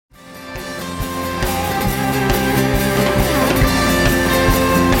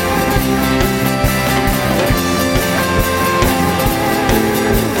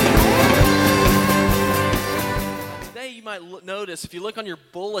this. If you look on your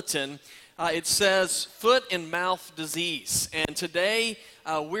bulletin, it says foot and mouth disease. And today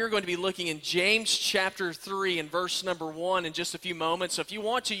we're going to be looking in James chapter 3 and verse number 1 in just a few moments. So if you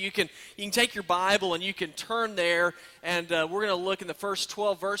want to, you can take your Bible and you can turn there, and we're going to look in the first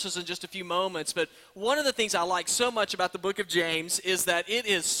 12 verses in just a few moments. But one of the things I like so much about the book of James is that it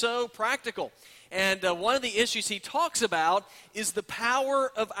is so practical. And one of the issues he talks about is the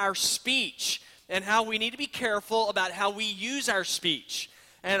power of our speech and how we need to be careful about how we use our speech.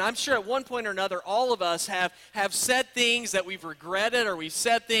 And I'm sure at one point or another, all of us have said things that we've regretted, or we've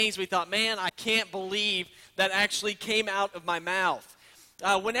said things we thought, man, I can't believe that actually came out of my mouth.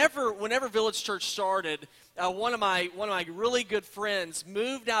 Whenever Village Church started, one of my really good friends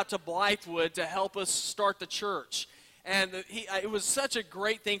moved out to Blythewood to help us start the church. And it was such a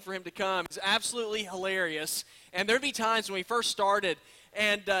great thing for him to come. It was absolutely hilarious. And there'd be times when we first started,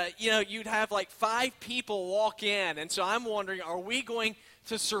 and you'd have like 5 people walk in. And so I'm wondering, are we going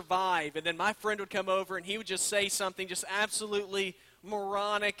to survive? And then my friend would come over, and he would just say something just absolutely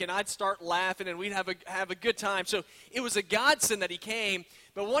moronic, and I'd start laughing, and we'd have a good time. So it was a godsend that he came.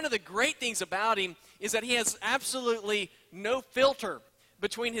 But one of the great things about him is that he has absolutely no filter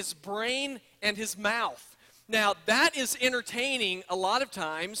between his brain and his mouth. Now, that is entertaining a lot of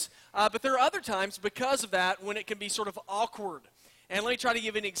times, but there are other times because of that when it can be sort of awkward. And let me try to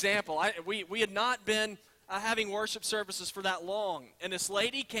give you an example. We had not been having worship services for that long, and this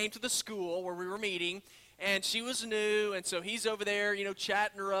lady came to the school where we were meeting, and she was new, and so he's over there,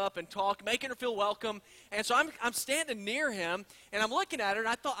 chatting her up and making her feel welcome. And so I'm standing near him, and I'm looking at her, and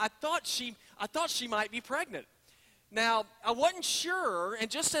I thought she might be pregnant. Now, I wasn't sure, and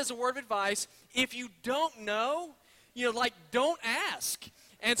just as a word of advice, if you don't know, don't ask.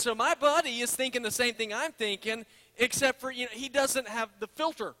 And so my buddy is thinking the same thing I'm thinking, except for, he doesn't have the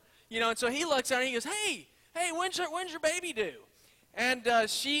filter. And so he looks at her and he goes, hey, when's your baby due? And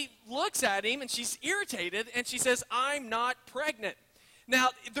she looks at him, and she's irritated, and she says, I'm not pregnant. Now,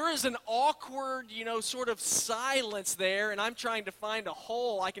 there is an awkward, sort of silence there, and I'm trying to find a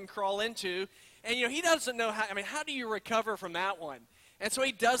hole I can crawl into. And, he doesn't know how do you recover from that one? And so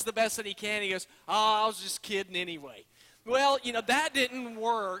he does the best that he can. He goes, I was just kidding anyway. Well, that didn't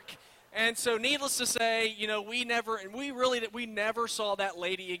work. And so needless to say, we never saw that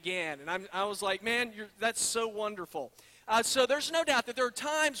lady again. And I was like, man, that's so wonderful. So there's no doubt that there are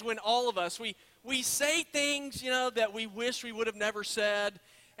times when all of us, we say things, that we wish we would have never said.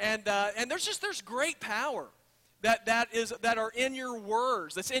 And there's great power that are in your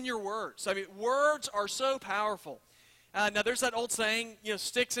words. That's in your words. I mean, words are so powerful. Now, there's that old saying,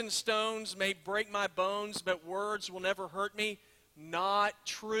 sticks and stones may break my bones, but words will never hurt me. Not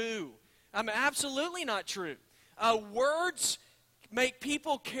true. Absolutely not true. Words make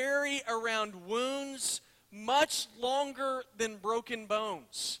people carry around wounds much longer than broken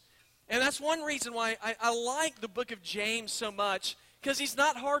bones. And that's one reason why I like the book of James so much, because he's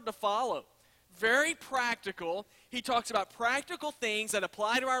not hard to follow. Very practical. He talks about practical things that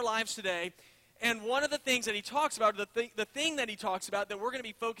apply to our lives today. And one of the things that he talks about, the thing that he talks about that we're going to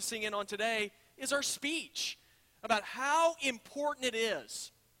be focusing in on today, is our speech. About how important it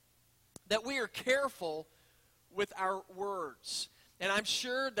is that we are careful with our words. And I'm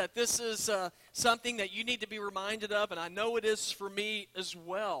sure that this is something that you need to be reminded of, and I know it is for me as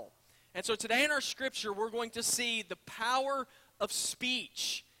well. And so today in our scripture, we're going to see the power of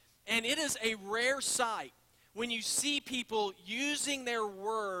speech. And it is a rare sight when you see people using their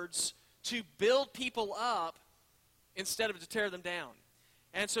words to build people up instead of to tear them down.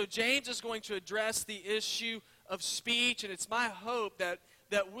 And so James is going to address the issue of speech, and it's my hope that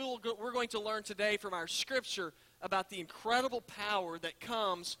we're going to learn today from our scripture about the incredible power that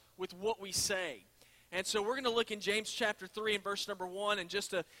comes with what we say. And so we're going to look in James chapter 3 and verse number 1 in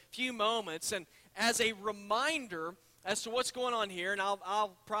just a few moments. And as a reminder as to what's going on here, and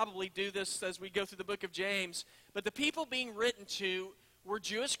I'll probably do this as we go through the book of James, but the people being written to were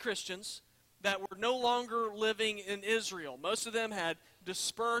Jewish Christians that were no longer living in Israel. Most of them had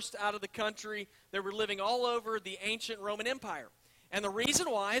dispersed out of the country. They were living all over the ancient Roman Empire. And the reason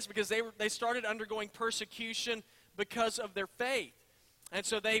why is because they started undergoing persecution because of their faith. And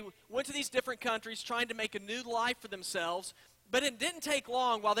so they went to these different countries trying to make a new life for themselves. But it didn't take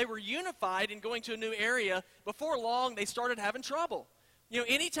long while they were unified and going to a new area. Before long, they started having trouble.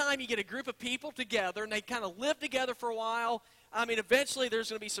 Anytime you get a group of people together and they kind of live together for a while, eventually there's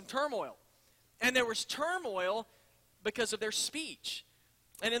going to be some turmoil. And there was turmoil because of their speech.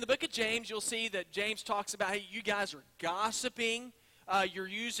 And in the book of James, you'll see that James talks about how you guys are gossiping. You're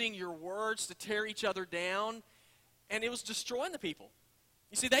using your words to tear each other down. And it was destroying the people.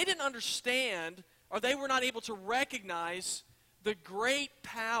 You see, they didn't understand, or they were not able to recognize the great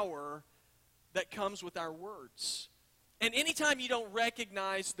power that comes with our words. And anytime you don't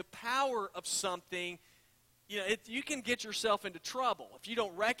recognize the power of something, you can get yourself into trouble. If you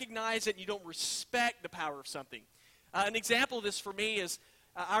don't recognize it and you don't respect the power of something. An example of this for me is,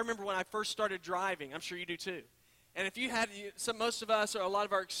 I remember when I first started driving. I'm sure you do too. And if you had, most of us, or a lot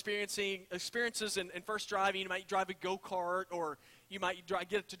of our experiences in first driving, you might drive a go-kart, or you might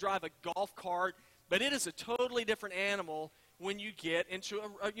get to drive a golf cart, but it is a totally different animal when you get into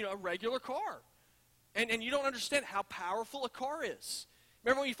a regular car. And you don't understand how powerful a car is.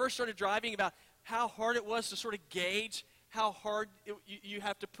 Remember when you first started driving, about how hard it was to sort of gauge how hard you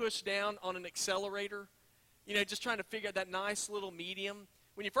have to push down on an accelerator? Just trying to figure out that nice little medium.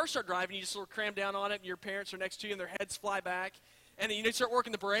 When you first start driving, you just sort of cram down on it, and your parents are next to you, and their heads fly back. And then you start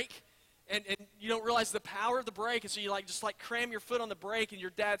working the brake, and you don't realize the power of the brake, and so you just cram your foot on the brake, and your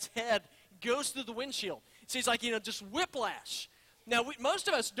dad's head goes through the windshield. So it's like, just whiplash. Now, most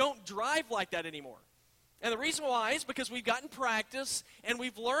of us don't drive like that anymore. And the reason why is because we've gotten practice, and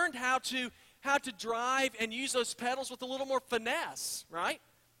we've learned how to drive and use those pedals with a little more finesse, right?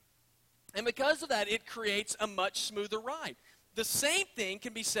 And because of that, it creates a much smoother ride. The same thing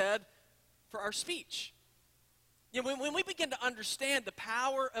can be said for our speech. When we begin to understand the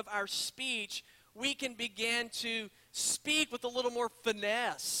power of our speech, we can begin to speak with a little more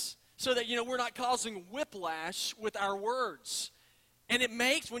finesse so that, we're not causing whiplash with our words. And it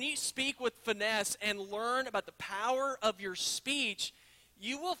makes, when you speak with finesse and learn about the power of your speech,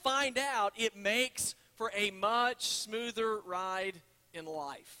 you will find out it makes for a much smoother ride in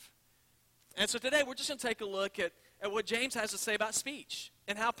life. And so today we're just going to take a look at what James has to say about speech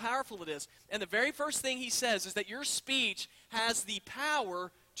and how powerful it is. And the very first thing he says is that your speech has the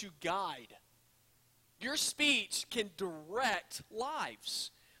power to guide. Your speech can direct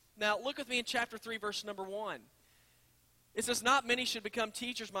lives. Now look with me in chapter 3, verse number 1. It says, "Not many should become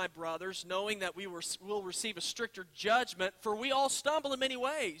teachers, my brothers, knowing that we will receive a stricter judgment, for we all stumble in many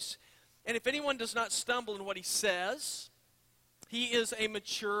ways. And if anyone does not stumble in what he says, he is a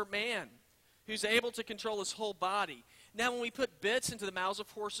mature man, who's able to control his whole body. Now when we put bits into the mouths of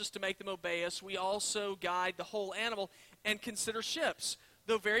horses to make them obey us, we also guide the whole animal. And consider ships.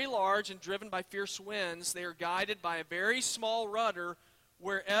 Though very large and driven by fierce winds, they are guided by a very small rudder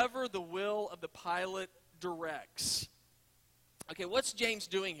wherever the will of the pilot directs." Okay, what's James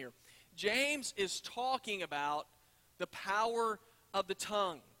doing here? James is talking about the power of the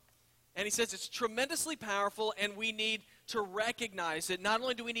tongue. And he says it's tremendously powerful, and we need to recognize it. Not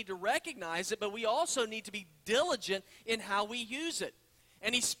only do we need to recognize it, but we also need to be diligent in how we use it.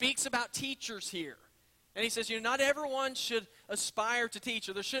 And he speaks about teachers here. And he says, not everyone should aspire to teach,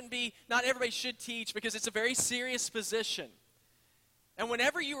 or not everybody should teach, because it's a very serious position. And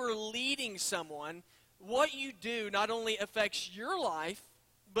whenever you are leading someone, what you do not only affects your life,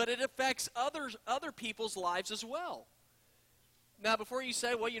 but it affects other people's lives as well. Now, before you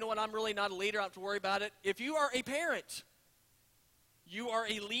say, well, you know what, I'm really not a leader, I don't have to worry about it. If you are a parent, you are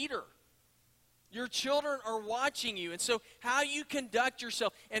a leader. Your children are watching you. And so how you conduct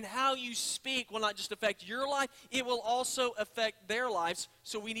yourself and how you speak will not just affect your life, it will also affect their lives.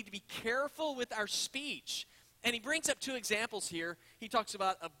 So we need to be careful with our speech. And he brings up two examples here. He talks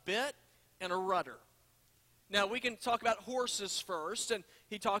about a bit and a rudder. Now, we can talk about horses first, and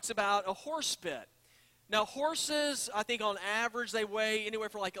he talks about a horse bit. Now, horses, I think on average, they weigh anywhere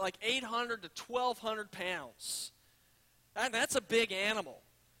from like 800 to 1,200 pounds. And that's a big animal.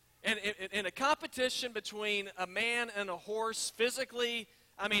 And in a competition between a man and a horse, physically,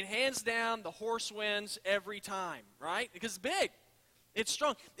 hands down, the horse wins every time, right? Because it's big. It's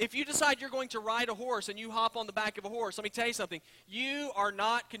strong. If you decide you're going to ride a horse and you hop on the back of a horse, let me tell you something. You are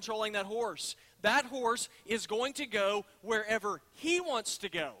not controlling that horse. That horse is going to go wherever he wants to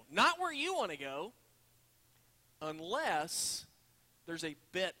go, not where you want to go, unless there's a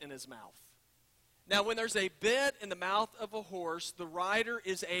bit in his mouth. Now, when there's a bit in the mouth of a horse, the rider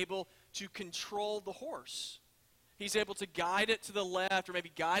is able to control the horse. He's able to guide it to the left or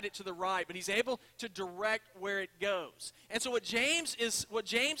maybe guide it to the right, but he's able to direct where it goes. And so what James is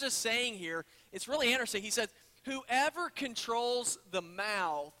saying here, it's really interesting. He says, whoever controls the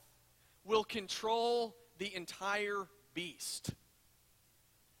mouth will control the entire beast.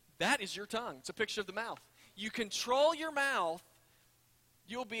 That is your tongue. It's a picture of the mouth. You control your mouth,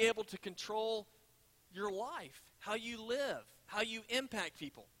 you'll be able to control your life, how you live, how you impact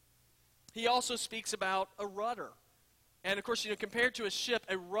people. He also speaks about a rudder. And of course, compared to a ship,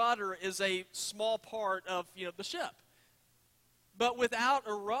 a rudder is a small part of, the ship. But without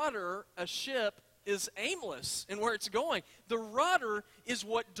a rudder, a ship is aimless in where it's going. The rudder is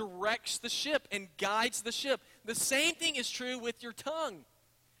what directs the ship and guides the ship. The same thing is true with your tongue.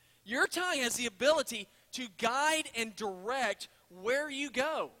 Your tongue has the ability to guide and direct where you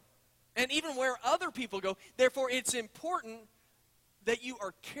go and even where other people go. Therefore, it's important that you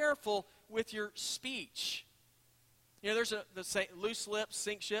are careful with your speech. You know, there's the saying, loose lips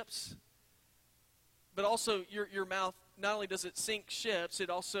sink ships. But also, your mouth, not only does it sink ships, it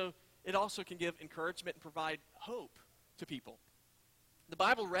also can give encouragement and provide hope to people. The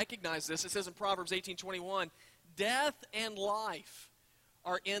Bible recognizes this. It says in Proverbs 18:21, death and life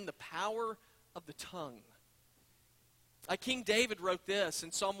are in the power of the tongue. King David wrote this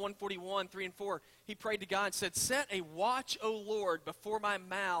in Psalm 141, 3 and 4. He prayed to God and said, set a watch, O Lord, before my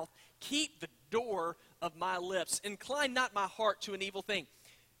mouth. Keep the door of my lips. Incline not my heart to an evil thing.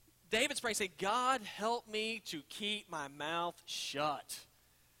 David's praying, saying, God, help me to keep my mouth shut.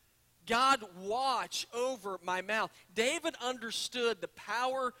 God, watch over my mouth. David understood the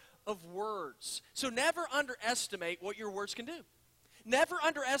power of words. So never underestimate what your words can do. Never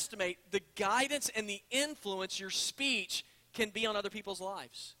underestimate the guidance and the influence your speech can be on other people's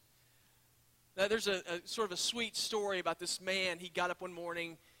lives. Now, there's a sort of a sweet story about this man. He got up one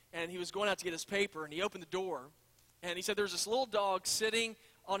morning, and he was going out to get his paper, and he opened the door. And he said there's this little dog sitting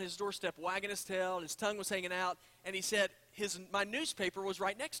on his doorstep wagging his tail, and his tongue was hanging out. And he said my newspaper was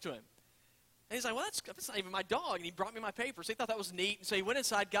right next to him. And he's like, well, that's not even my dog. And he brought me my paper. So he thought that was neat. And so he went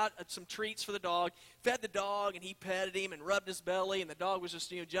inside, got some treats for the dog, fed the dog, and he petted him and rubbed his belly. And the dog was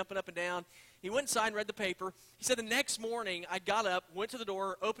just, jumping up and down. He went inside and read the paper. He said the next morning, I got up, went to the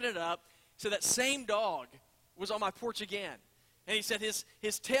door, opened it up. So that same dog was on my porch again. And he said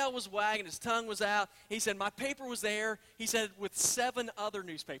his tail was wagging, his tongue was out. He said my paper was there. He said with 7 other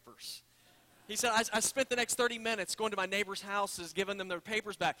newspapers. He said, I spent the next 30 minutes going to my neighbors' houses, giving them their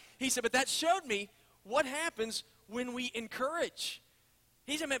papers back. He said, but that showed me what happens when we encourage.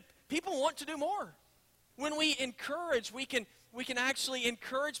 He said, man, people want to do more. When we encourage, we can actually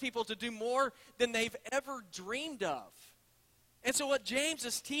encourage people to do more than they've ever dreamed of. And so what James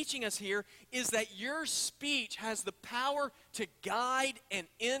is teaching us here is that your speech has the power to guide and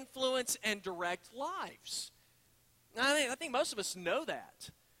influence and direct lives. I think most of us know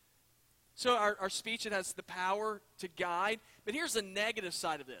that. So our speech, it has the power to guide. But here's the negative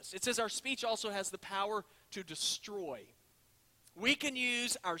side of this. It says our speech also has the power to destroy. We can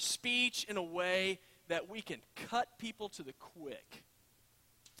use our speech in a way that we can cut people to the quick.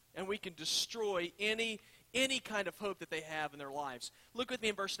 And we can destroy any kind of hope that they have in their lives. Look with me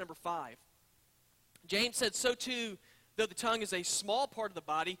in verse number 5. James said, so too, though the tongue is a small part of the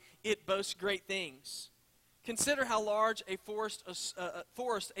body, it boasts great things. Consider how large a forest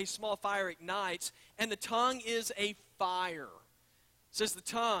a small fire ignites, and the tongue is a fire. It says the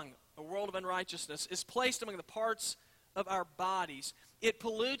tongue, a world of unrighteousness, is placed among the parts of our bodies. It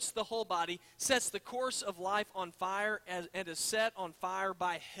pollutes the whole body, sets the course of life on fire, and is set on fire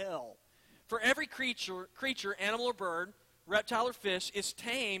by hell. For every creature, animal or bird, reptile or fish, is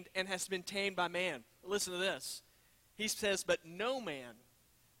tamed and has been tamed by man. Listen to this. He says, but no man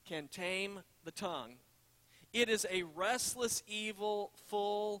can tame the tongue. It is a restless evil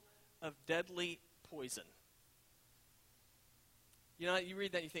full of deadly poison. You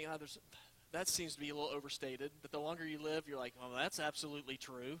read that and you think, that seems to be a little overstated. But the longer you live, you're like, oh, that's absolutely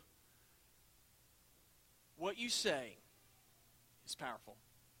true. What you say is powerful.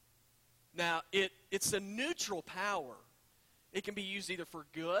 Now, it's a neutral power. It can be used either for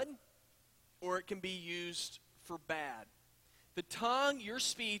good or it can be used for bad. The tongue, your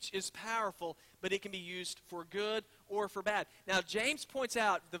speech, is powerful, but it can be used for good or for bad. Now, James points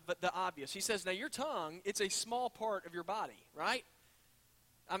out the obvious. He says, now your tongue, it's a small part of your body, right?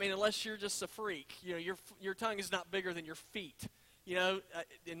 I mean, unless you're just a freak. Your tongue is not bigger than your feet,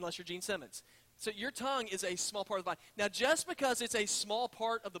 unless you're Gene Simmons. So your tongue is a small part of the body. Now, just because it's a small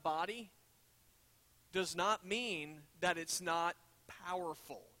part of the body does not mean that it's not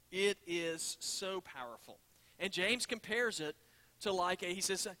powerful. It is so powerful. And James compares it to he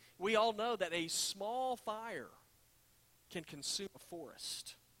says, we all know that a small fire can consume a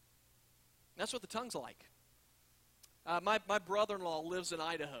forest. That's what the tongue's like. My brother-in-law lives in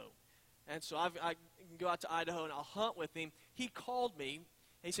Idaho. And so I can go out to Idaho and I'll hunt with him. He called me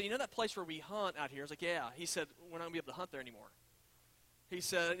and he said, that place where we hunt out here? I was like, yeah. He said, we're not going to be able to hunt there anymore. He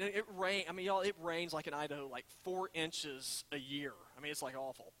said, it rains like in Idaho 4 inches a year. It's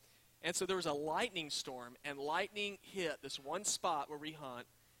awful. And so there was a lightning storm, and lightning hit this one spot where we hunt,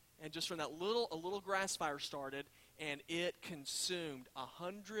 and just from that a little grass fire started, and it consumed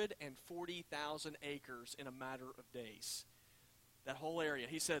 140,000 acres in a matter of days. That whole area.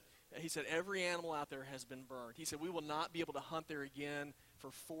 He said, He said, every animal out there has been burned. He said, we will not be able to hunt there again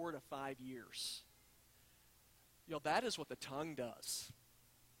for 4 to 5 years. That is what the tongue does.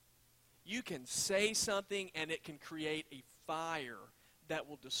 You can say something and it can create a fire that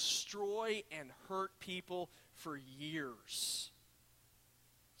will destroy and hurt people for years.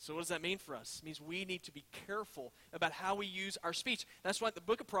 So what does that mean for us? It means we need to be careful about how we use our speech. That's why the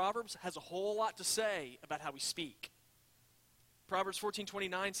book of Proverbs has a whole lot to say about how we speak. Proverbs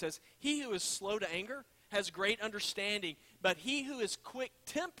 14:29 says, he who is slow to anger has great understanding, but he who is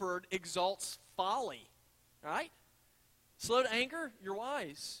quick-tempered exalts folly. All right? Slow to anger, you're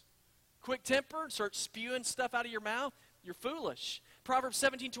wise. Quick-tempered, start spewing stuff out of your mouth, you're foolish. Proverbs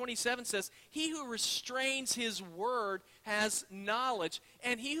 17:27 says, he who restrains his word has knowledge,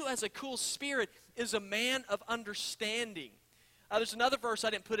 and he who has a cool spirit is a man of understanding. There's another verse I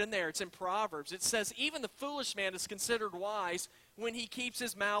didn't put in there. It's in Proverbs. It says, even the foolish man is considered wise when he keeps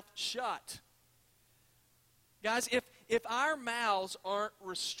his mouth shut. Guys, if our mouths aren't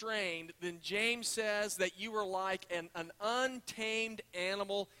restrained, then James says that you are like an untamed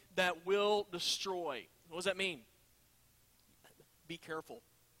animal that will destroy. What does that mean? Be careful.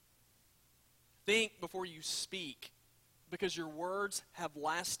 Think before you speak, because your words have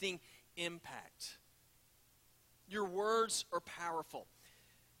lasting impact. Your words are powerful.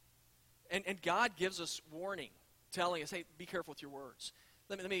 And God gives us warning, telling us, hey, be careful with your words.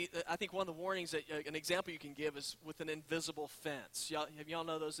 I think one of the warnings, an example you can give is with an invisible fence. Y'all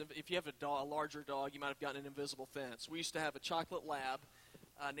know those? If you have a larger dog, you might have gotten an invisible fence. We used to have a chocolate lab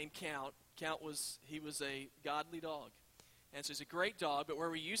named Count. Count was a godly dog. And so he's a great dog, but where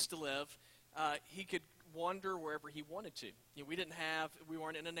we used to live, he could wander wherever he wanted to. We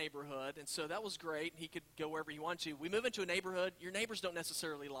weren't in a neighborhood, and so that was great. He could go wherever he wanted to. We move into a neighborhood, your neighbors don't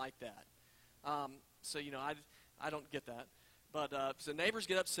necessarily like that. I don't get that. But so neighbors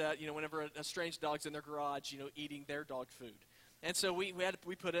get upset, whenever a strange dog's in their garage, eating their dog food. And so we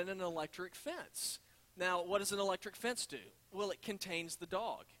put in an electric fence. Now, what does an electric fence do? Well, it contains the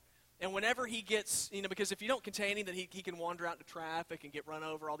dog. And whenever he gets, because if you don't contain him, then he can wander out into traffic and get run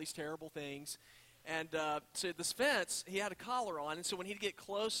over, all these terrible things. And so this fence, he had a collar on, and so when he'd get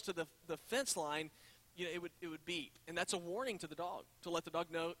close to the fence line, it would beep. And that's a warning to the dog, to let the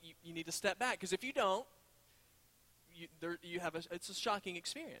dog know you need to step back. Because if you don't, it's a shocking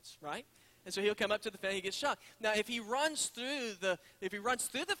experience, right? And so he'll come up to the fence, he gets shocked. Now, if he runs through the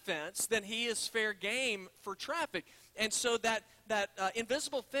fence, then he is fair game for traffic. And so that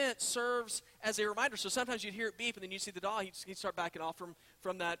invisible fence serves as a reminder. So sometimes you'd hear it beep, and then you see the dog, he'd start backing off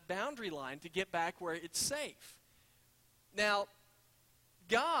from that boundary line to get back where it's safe. Now,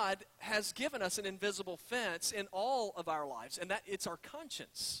 God has given us an invisible fence in all of our lives, and that it's our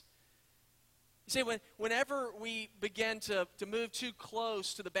conscience. You see, whenever we begin to move too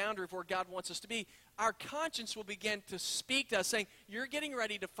close to the boundary of where God wants us to be, our conscience will begin to speak to us, saying, you're getting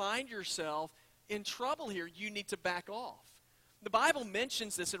ready to find yourself in trouble here. You need to back off. The Bible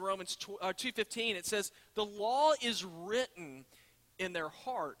mentions this in Romans 2:15. It says, the law is written in their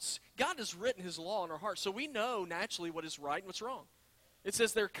hearts. God has written his law in our hearts, so we know naturally what is right and what's wrong. It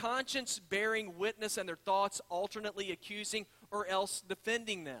says their conscience bearing witness and their thoughts alternately accusing or else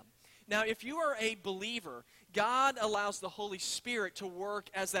defending them. Now, if you are a believer, God allows the Holy Spirit to work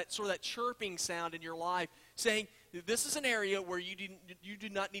as that chirping sound in your life, saying, this is an area where you do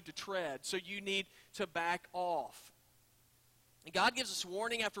not need to tread, so you need to back off. And God gives us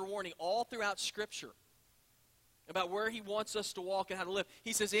warning after warning all throughout Scripture about where he wants us to walk and how to live.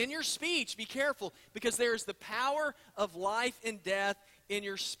 He says, in your speech, be careful, because there is the power of life and death in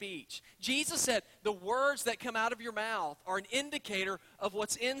your speech. Jesus said, the words that come out of your mouth are an indicator of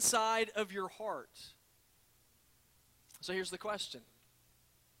what's inside of your heart. So here's the question.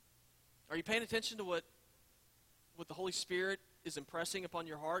 Are you paying attention to what the Holy Spirit is impressing upon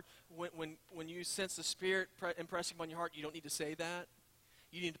your heart? When you sense the Spirit impressing upon your heart, you don't need to say that.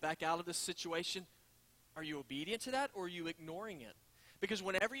 You need to back out of this situation. Are you obedient to that, or are you ignoring it? Because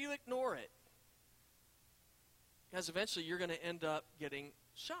whenever you ignore it, guys, eventually you're going to end up getting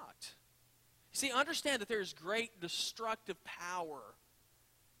shocked. See, understand that there is great destructive power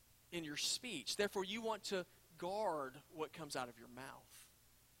in your speech. Therefore, you want to guard what comes out of your mouth.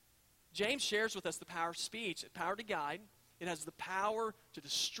 James shares with us the power of speech, the power to guide. It has the power to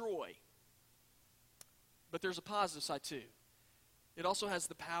destroy. But there's a positive side too. It also has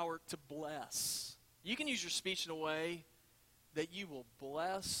the power to bless. You can use your speech in a way that you will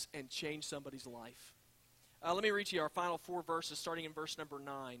bless and change somebody's life. Let me read to you our final 4 verses, starting in verse number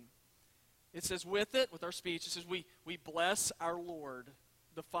 9. It says, with our speech, it says, we bless our Lord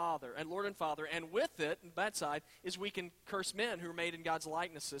the Father, and Lord and Father, and with it, the bad side, is we can curse men who are made in God's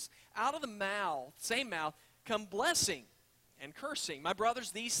likenesses. Out of the mouth, same mouth, come blessing and cursing. My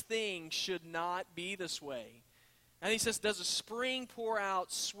brothers, these things should not be this way. And he says, does a spring pour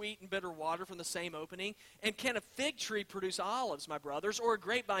out sweet and bitter water from the same opening? And can a fig tree produce olives, my brothers, or a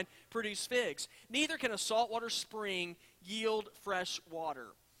grapevine produce figs? Neither can a saltwater spring yield fresh water.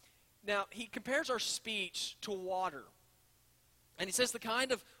 Now, he compares our speech to water. And he says the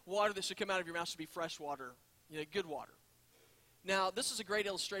kind of water that should come out of your mouth should be fresh water, good water. Now, this is a great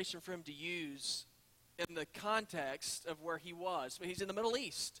illustration for him to use in the context of where he was. He's in the Middle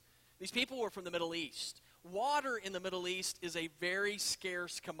East. These people were from the Middle East. Water in the Middle East is a very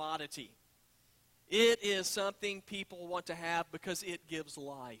scarce commodity. It is something people want to have because it gives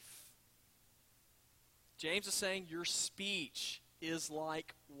life. James is saying your speech is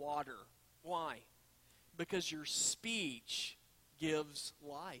like water. Why? Because your speech gives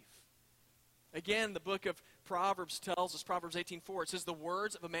life. Again, the book of Proverbs tells us, Proverbs 18:4, it says, the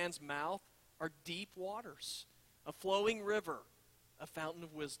words of a man's mouth are deep waters, a flowing river, a fountain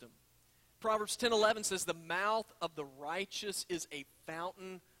of wisdom. Proverbs 10:11 says, the mouth of the righteous is a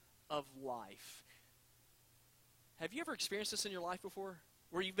fountain of life. Have you ever experienced this in your life before?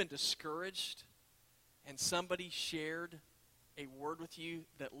 Where you've been discouraged and somebody shared a word with you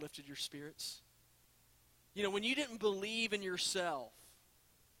that lifted your spirits? When you didn't believe in yourself,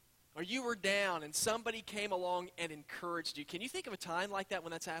 or you were down and somebody came along and encouraged you. Can you think of a time like that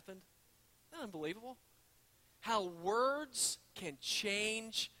when that's happened? Isn't that unbelievable? How words can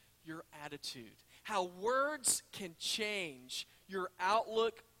change your attitude. How words can change your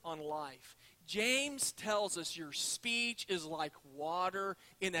outlook on life. James tells us your speech is like water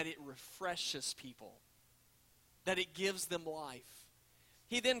in that it refreshes people, that it gives them life.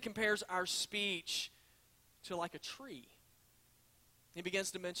 He then compares our speech to like a tree. He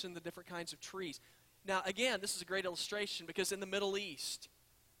begins to mention the different kinds of trees. Now, again, this is a great illustration because in the Middle East,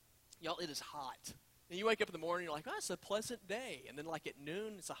 y'all, it is hot. And you wake up in the morning, you're like, oh, it's a pleasant day. And then like at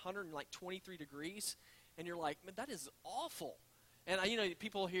noon, it's 123 degrees. And you're like, man, that is awful. And,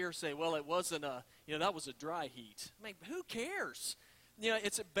 people here say, well, it wasn't that was a dry heat. I mean, who cares?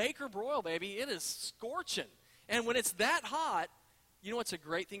 It's a Baker broil, baby. It is scorching. And when it's that hot, you know what's a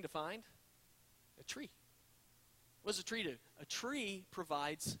great thing to find? A tree. What does a tree do? A tree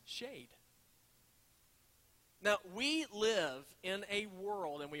provides shade. Now, we live in a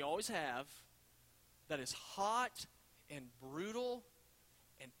world, and we always have, that is hot and brutal,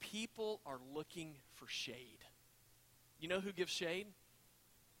 and people are looking for shade. You know who gives shade?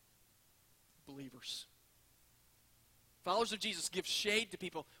 Believers. Followers of Jesus give shade to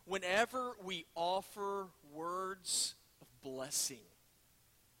people whenever we offer words of blessing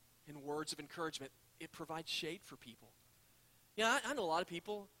and words of encouragement. It provides shade for people. I know a lot of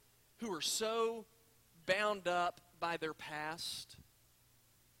people who are so bound up by their past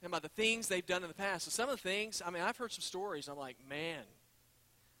and by the things they've done in the past. And some of the things, I've heard some stories, and I'm like, man,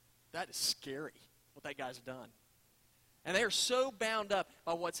 that is scary, what that guy's done. And they are so bound up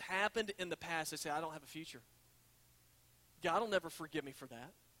by what's happened in the past, they say, I don't have a future. God will never forgive me for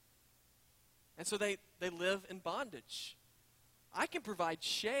that. And so they live in bondage. I can provide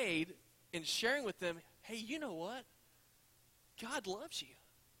shade in sharing with them, hey, you know what? God loves you.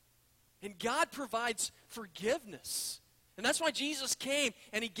 And God provides forgiveness. And that's why Jesus came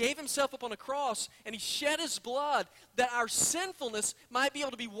and he gave himself up on a cross and he shed his blood that our sinfulness might be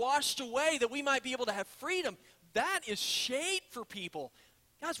able to be washed away, that we might be able to have freedom. That is shade for people.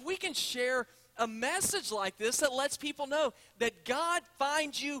 Guys, we can share a message like this that lets people know that God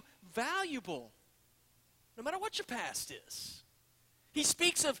finds you valuable, no matter what your past is. He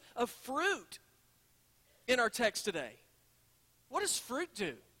speaks of fruit in our text today. What does fruit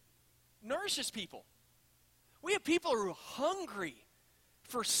do? Nourishes people. We have people who are hungry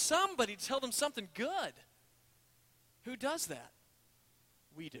for somebody to tell them something good. Who does that?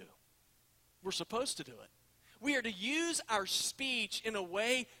 We do. We're supposed to do it. We are to use our speech in a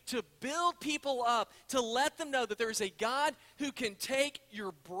way to build people up, to let them know that there is a God who can take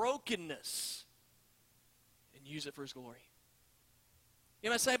your brokenness and use it for his glory. You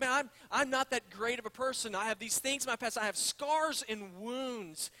might say, man, I'm not that great of a person. I have these things in my past. I have scars and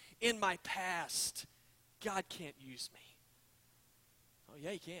wounds in my past. God can't use me. Oh, yeah,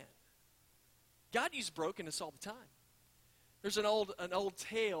 he can. God uses brokenness all the time. There's an old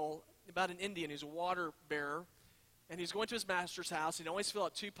tale about an Indian who's a water bearer, and he's going to his master's house. He'd always fill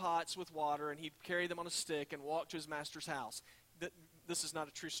up 2 pots with water, and he'd carry them on a stick and walk to his master's house. This is not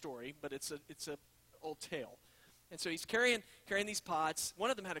a true story, but it's a old tale. And so he's carrying these pots. One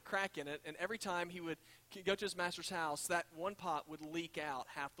of them had a crack in it, and every time he would go to his master's house, that one pot would leak out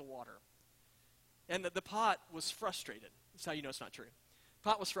half the water. And the pot was frustrated. That's how you know it's not true. The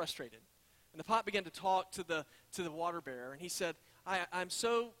pot was frustrated. And the pot began to talk to the water bearer, and he said, I'm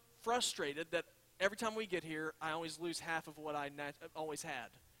so frustrated that every time we get here, I always lose half of what I always had,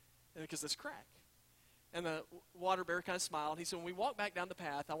 because of this crack. And the water bearer kind of smiled. He said, when we walk back down the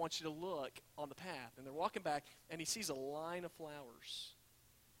path, I want you to look on the path. And they're walking back, and he sees a line of flowers.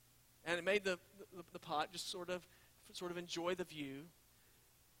 And it made the pot just sort of enjoy the view.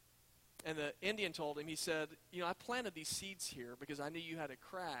 And the Indian told him, he said, I planted these seeds here because I knew you had a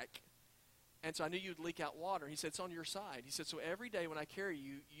crack, and so I knew you'd leak out water. He said, it's on your side. He said, so every day when I carry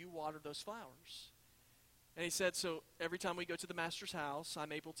you, you water those flowers. And he said, so every time we go to the master's house,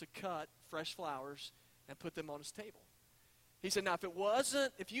 I'm able to cut fresh flowers and put them on his table. He said, now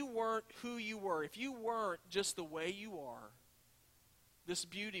if you weren't who you were, if you weren't just the way you are, this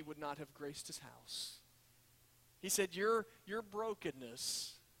beauty would not have graced his house. He said, your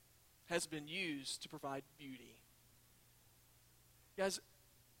brokenness has been used to provide beauty. Guys,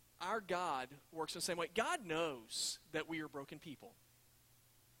 our God works in the same way. God knows that we are broken people.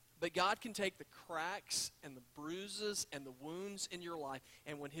 But God can take the cracks and the bruises and the wounds in your life,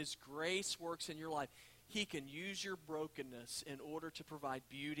 and when his grace works in your life, he can use your brokenness in order to provide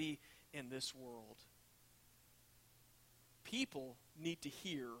beauty in this world. People need to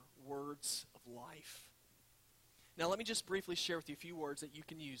hear words of life. Now, let me just briefly share with you a few words that you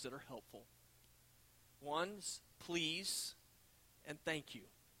can use that are helpful. One's please and thank you.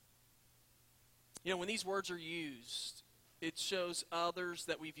 When these words are used, it shows others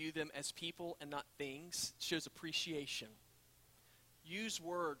that we view them as people and not things. It shows appreciation. Use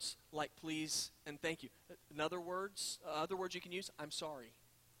words like please and thank you. Other words you can use, I'm sorry.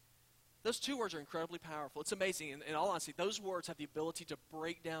 Those two words are incredibly powerful. It's amazing. In all honesty, those words have the ability to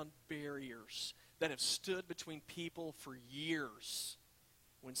break down barriers that have stood between people for years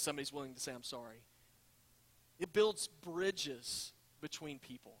when somebody's willing to say, I'm sorry. It builds bridges between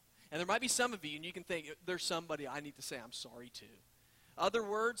people. And there might be some of you, and you can think, there's somebody I need to say I'm sorry to. Other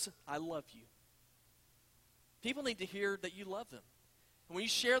words, I love you. People need to hear that you love them. And when you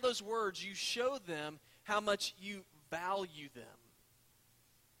share those words, you show them how much you value them.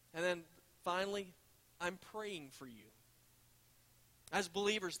 And then finally, I'm praying for you. As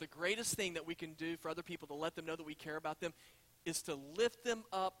believers, the greatest thing that we can do for other people to let them know that we care about them is to lift them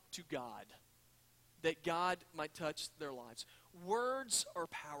up to God, that God might touch their lives. Words are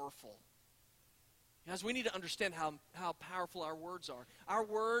powerful. Guys, we need to understand how powerful our words are. Our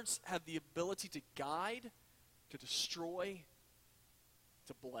words have the ability to guide, to destroy,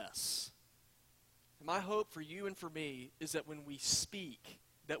 to bless. And my hope for you and for me is that when we speak,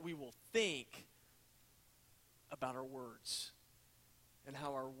 that we will think about our words and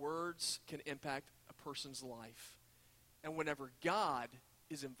how our words can impact a person's life. And whenever God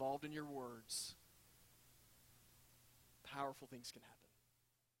is involved in your words, powerful things can happen.